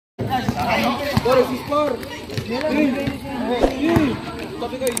Bora, sispar.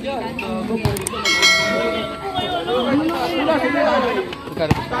 Tapi kayo dyan.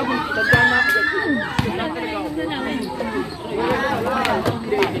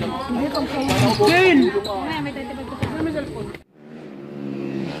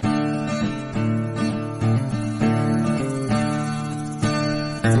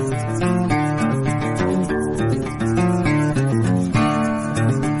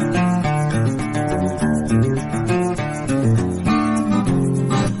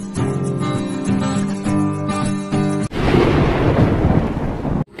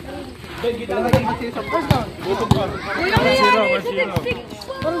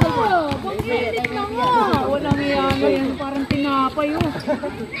 Walang yan, parang tinapay yun.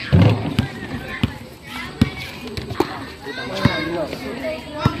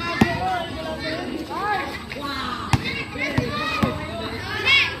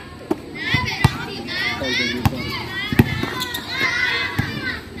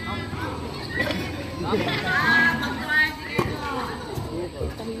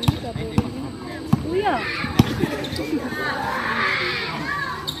 Kuya.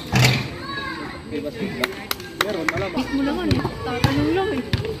 Bit mo naman eh. Tatanong lang eh.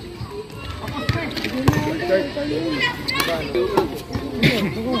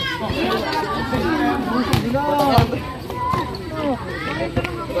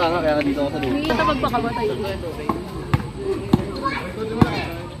 Kaya dito ako sa loob. Hindi kita magpakabatay.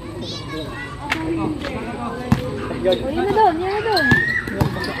 Yan na doon, yan na doon.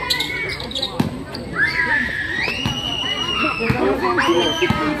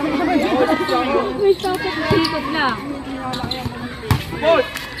 May tapat na ikot lang. Boss!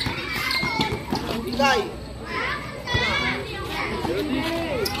 Ilay!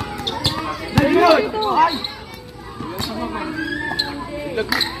 Dayot! Ay!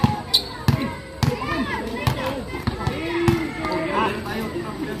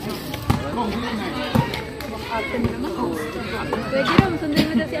 Pwede lang, sundan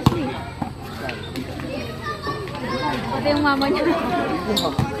mo daw si Ashley. Pati yung mama niya.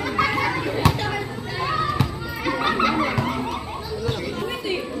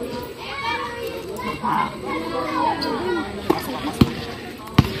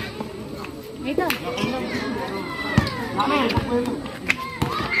 Ito.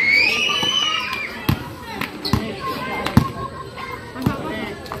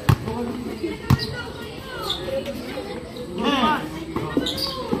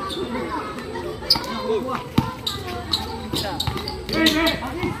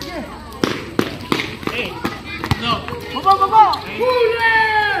 Baba!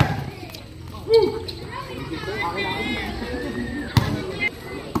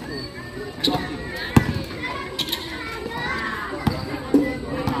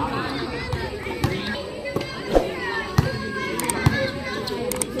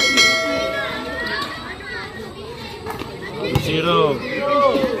 Zero.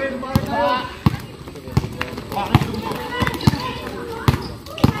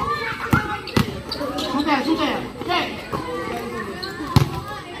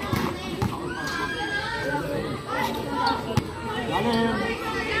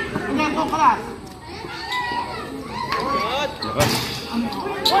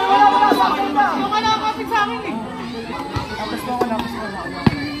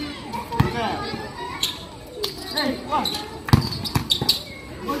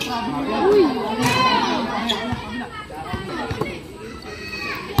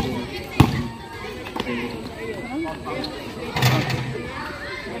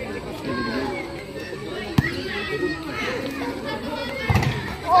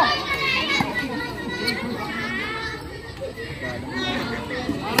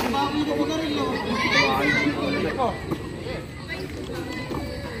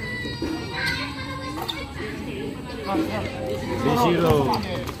 Zero.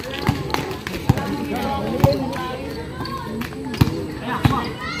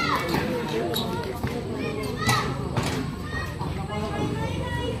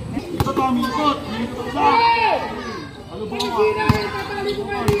 Ito to, mikot! Ano ba?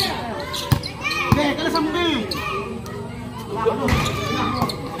 Hindi, kalasan mo kayo!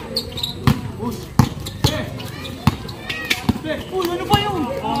 Uy, ano ba yun?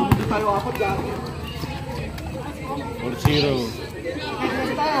 Hindi tayo apat dati. 4-0.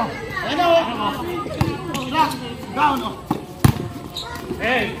 Ano? Lock! Down!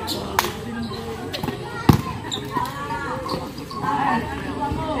 Hey!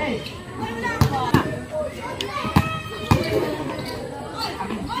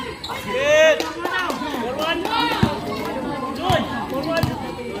 Hit! Forward! Good! Forward!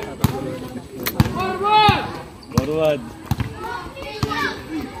 Gawad.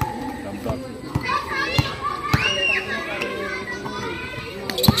 Rampak.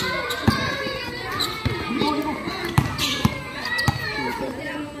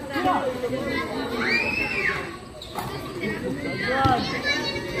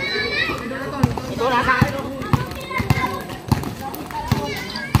 Ito na sa akin.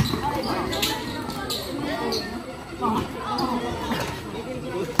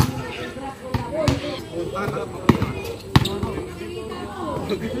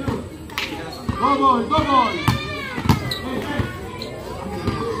 Go ball, go ball.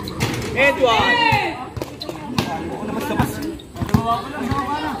 Edward!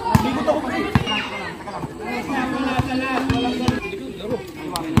 Ligot ako pa eh.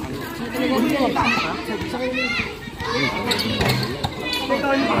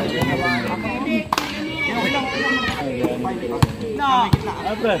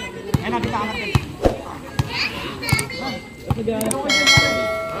 Apa? Enak kita angkat.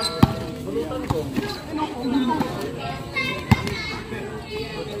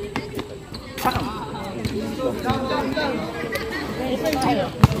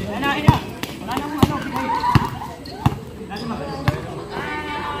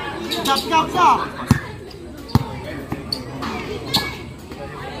 Stop.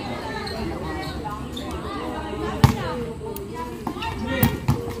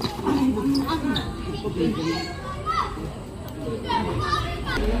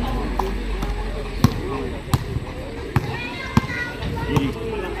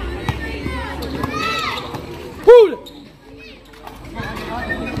 Pull!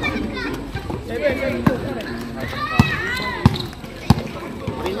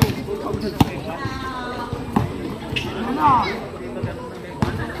 Halo.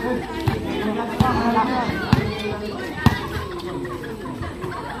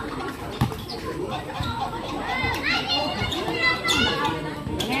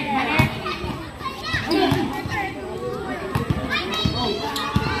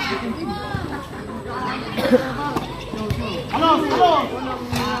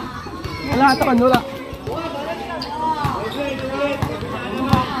 Wala, takan, wala.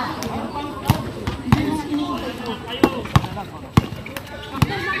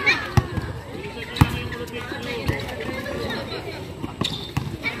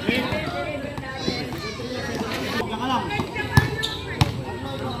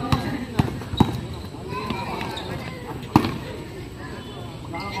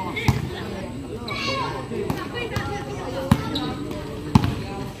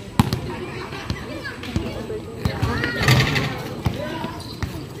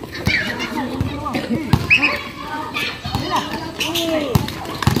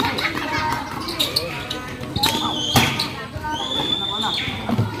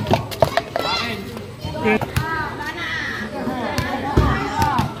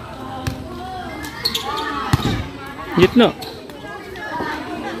 Gitna.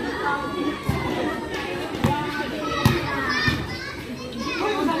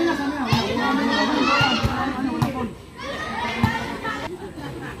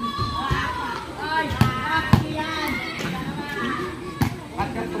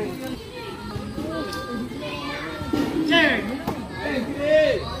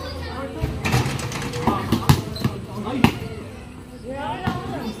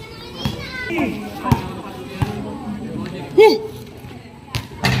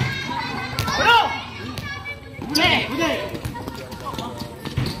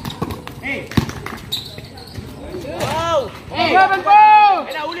 Laban po!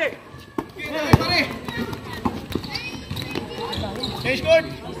 Kailan ulit? Pare! Change court!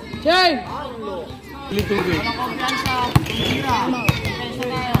 Shane! Litubig. Kumpiyansa! Kumpiyansa!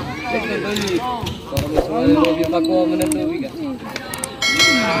 Para mas malulog yung pagkuha mo ng tubig.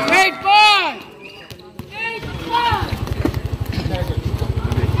 Great point!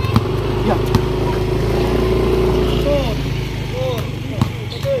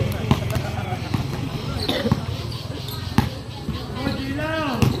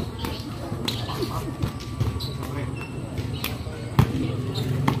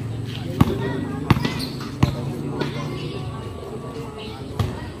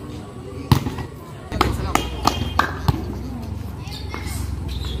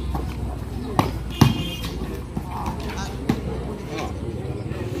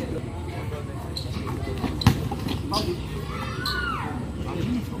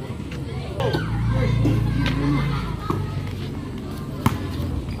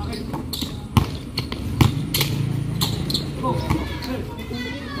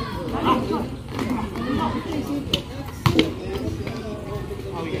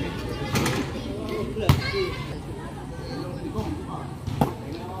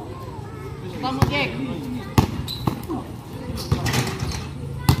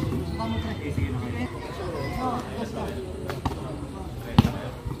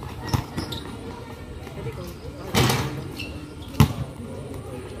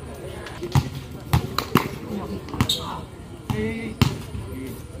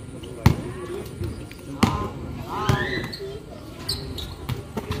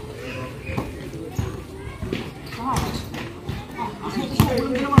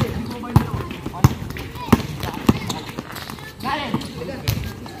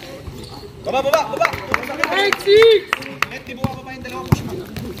 Baba! 8-6! Net, di bumaba pa yung dalawa push mo.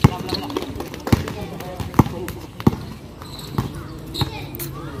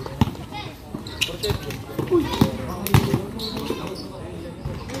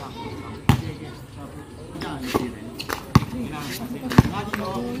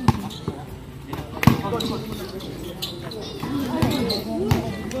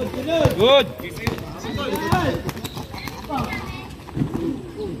 Good!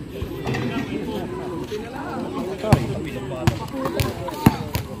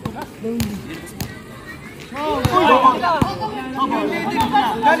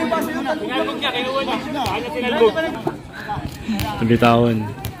 Bitawan.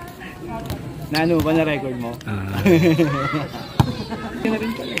 Naano ba na record mo? Yan na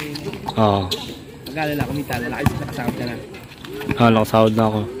rin pala eh. Oo. Magkano na kumita? Lalaki nakasahod ka na. Nakasahod na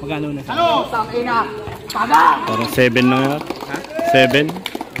ako. Magkano na? Parang 7 na yun. Ha? 7?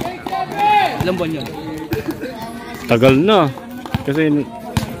 Ilang buwan yun? Tagal na. Kasi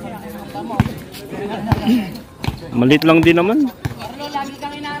maliit lang din naman. Lagi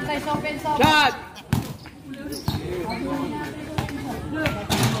kang inaantay sa open Shot!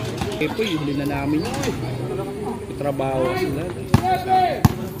 Eh po, huli na namin yun. Trabaho sila.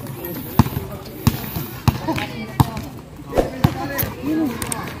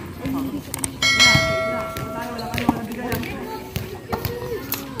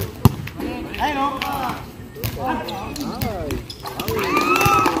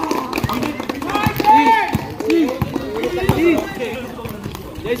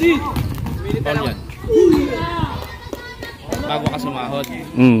 Jesse! Paano yan? Bago ka sumahod.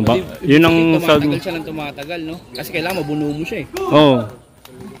 Yun ang tumatagal siya ng tumatagal, no? Kasi kailangan mabuno mo siya eh. Oo.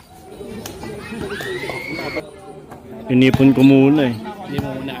 Inipon ko muna eh. Hindi mo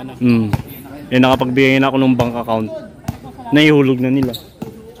muna ano. Eh nakapagbigay na ako ng bank account. Naihulog na nila.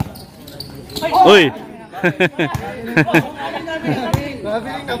 Uy!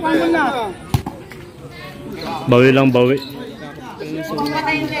 Bawi lang bawi.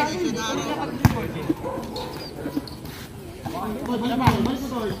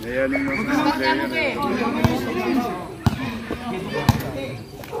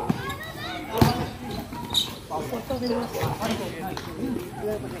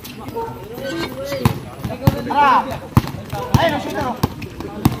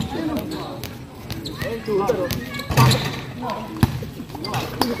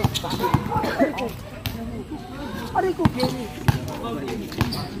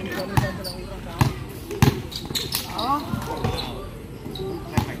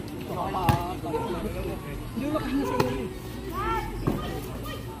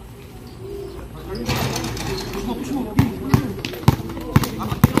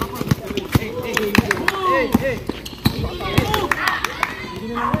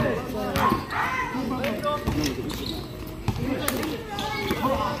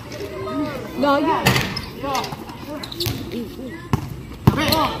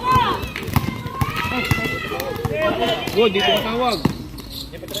 Good, dito ka tawag.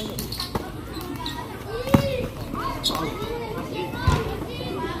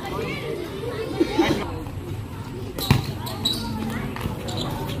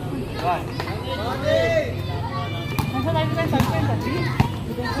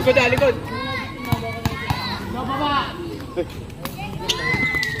 Likod ah, likod.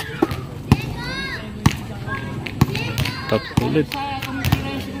 Top ulit.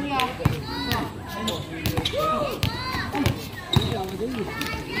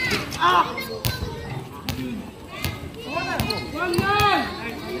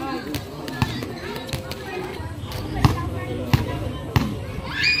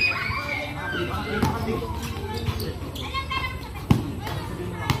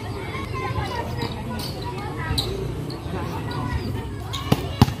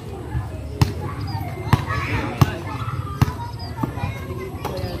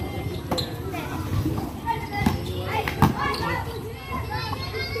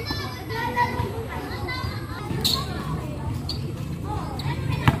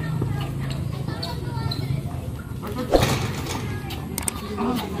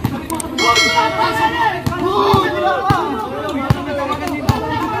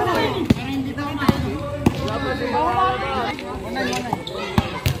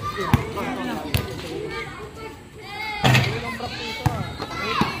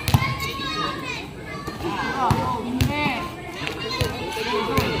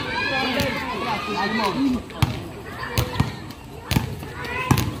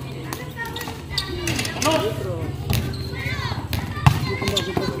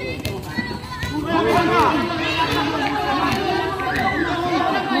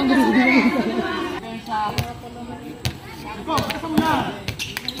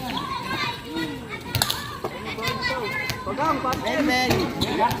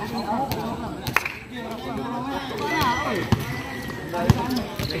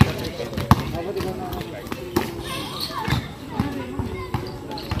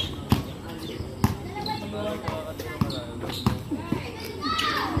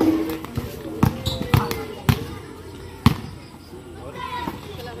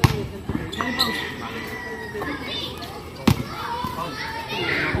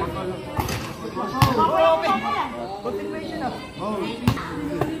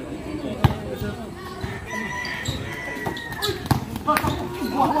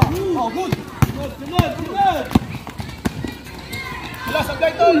 Oh, good. Good. Wala,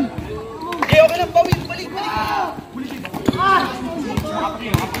 sablay tol. Okay, okay lang. Balik.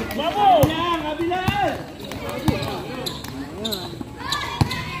 Bravo! Kabilaan!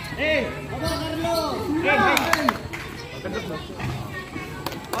 Hey! Carlo! Hey!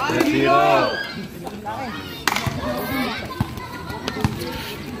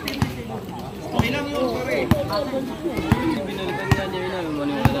 Okay lang yun, pare. Binalikan nga niya yun namin,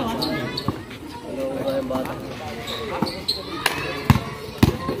 maniwala sa amin. Ano ko kayang bata?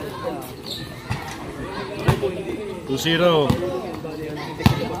 2-0.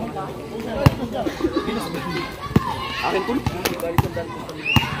 Akin tuloy.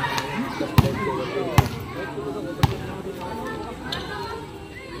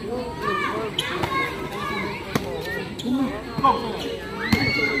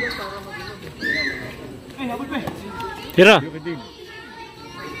 Tira.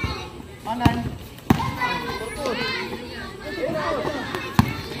 Manan.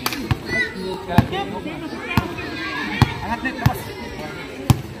 Angat net, labas.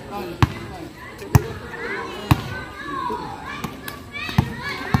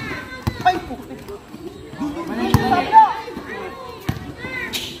 Ay, puti.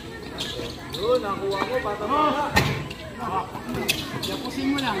 Doon, nakuha ko, bata-bata. Yapusin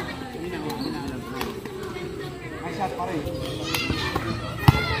mo lang. May shot pa rin.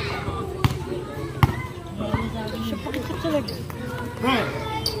 Siya pakisap sa leg. Right.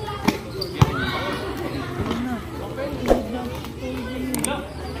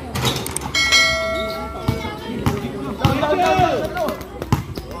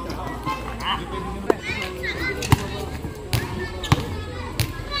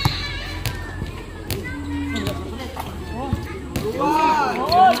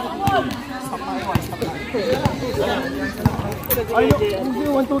 Ay, hindi,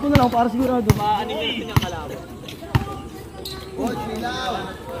 1-2 na lang para sigurado. Maanin niya yung pinakalaban. Watch me now.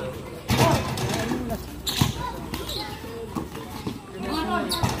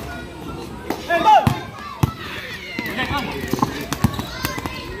 Hey, ball!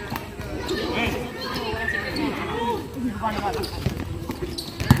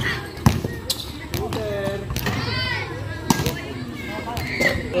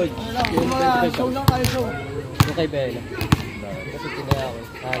 Oy, show lang kayo, show. Yung kay Bella. Kasi tinaya ako.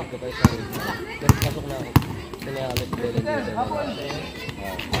 Kahit ko kayo sa akin. Kasi pasok na ako. Tinaya ako si Bella dito.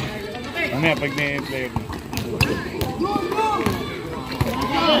 Mamaya pag may player na.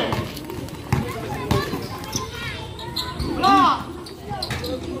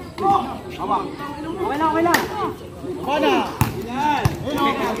 Okay lang. Mana? Yan.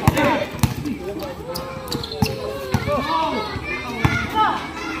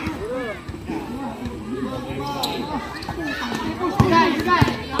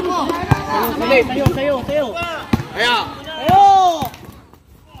 Sayo. Kaya. Ayo.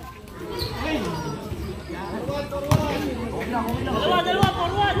 Dalawa,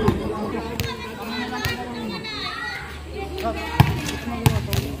 forward.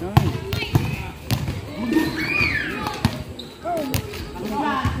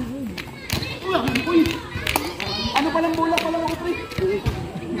 Ano palang bola pala mga pre?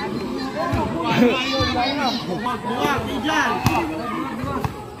 Buwag, dyan.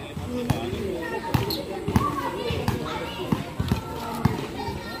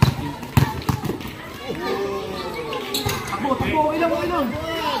 Takbo, ilang.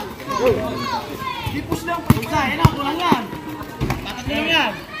 Dipus lang, Pusta. Yan ang kulang yan. Tatat lang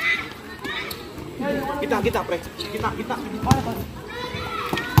yan. Kita, pre. Kita. Para.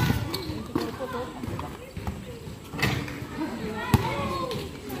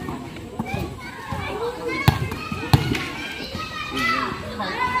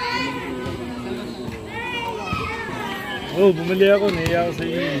 Oh, bumili ako. Naiya ako sa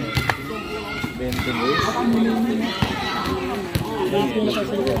inyo. 20 boys.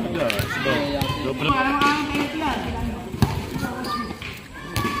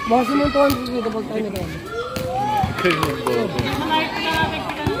 Baka mo ito ang dito pag tayo na ba?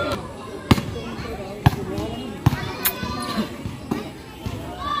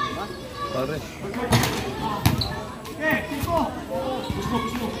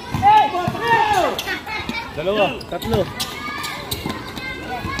 Dalawa. Tatlo.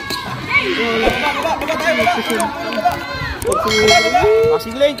 Baba tayo, baba.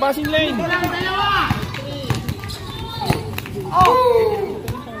 Passing lane, passing lane.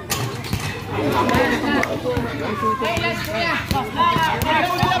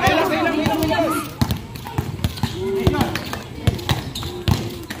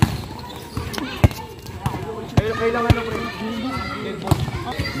 Kailangan na, pre.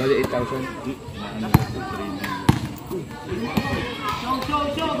 Bali 8,000.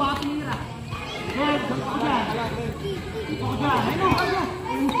 Show, baka tinira.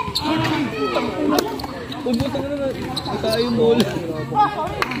 Pumutang na naman. Tayo yung bola.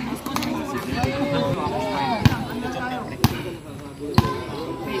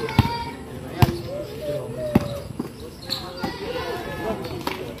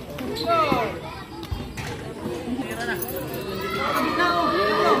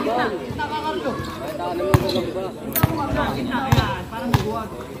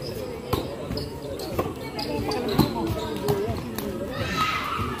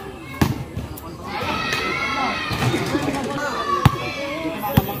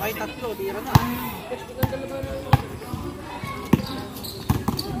 Ay, tatlo, tira na.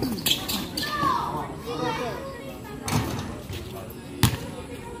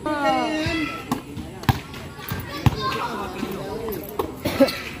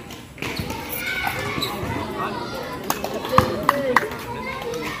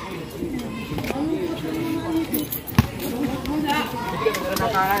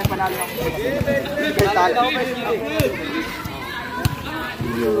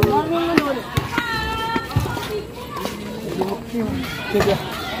 Sige.